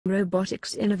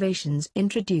Robotics Innovations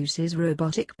introduces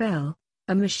Robotic Bell,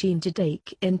 a machine to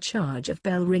take in charge of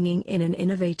bell ringing in an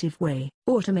innovative way.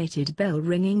 Automated bell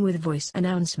ringing with voice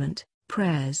announcement,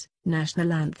 prayers,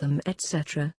 national anthem,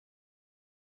 etc.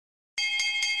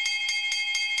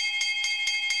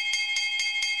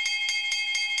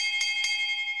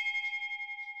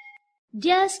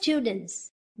 Dear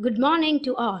students, good morning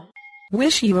to all.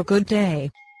 Wish you a good day.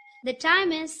 The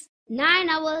time is 9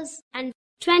 hours and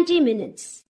 20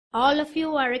 minutes. All of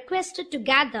you are requested to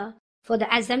gather for the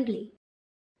assembly.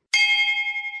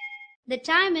 The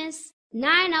time is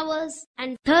 9 hours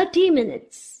and 30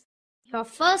 minutes. Your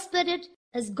first period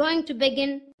is going to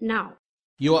begin now.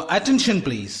 Your attention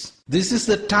please. This is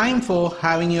the time for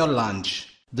having your lunch.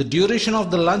 The duration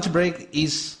of the lunch break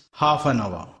is half an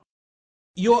hour.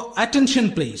 Your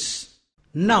attention please.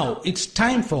 Now it's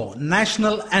time for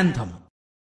National Anthem.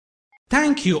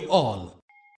 Thank you all.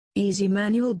 Easy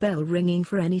manual bell ringing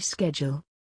for any schedule.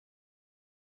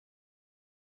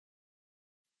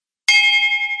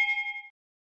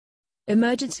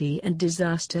 Emergency and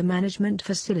Disaster Management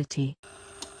Facility.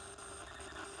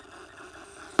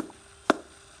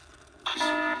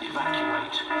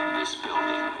 Evacuate this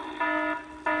building.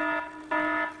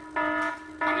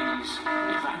 Please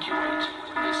evacuate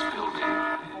this building.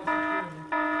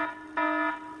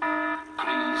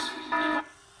 Please.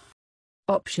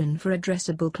 Option for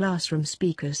addressable classroom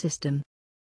speaker system.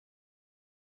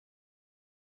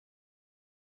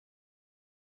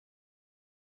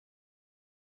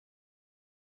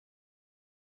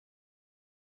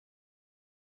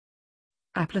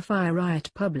 Applifier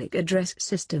IoT public address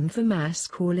system for mass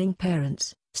calling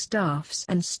parents, staffs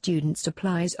and students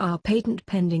applies our patent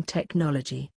pending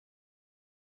technology.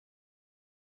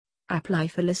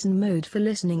 Applifier listen mode for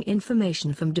listening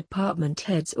information from department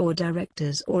heads or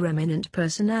directors or eminent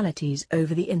personalities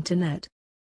over the internet.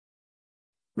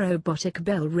 Robotic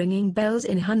bell ringing bells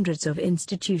in hundreds of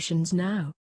institutions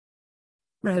now.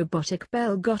 Robotic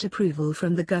Bell got approval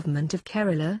from the Government of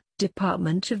Kerala,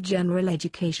 Department of General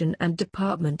Education and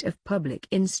Department of Public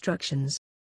Instructions.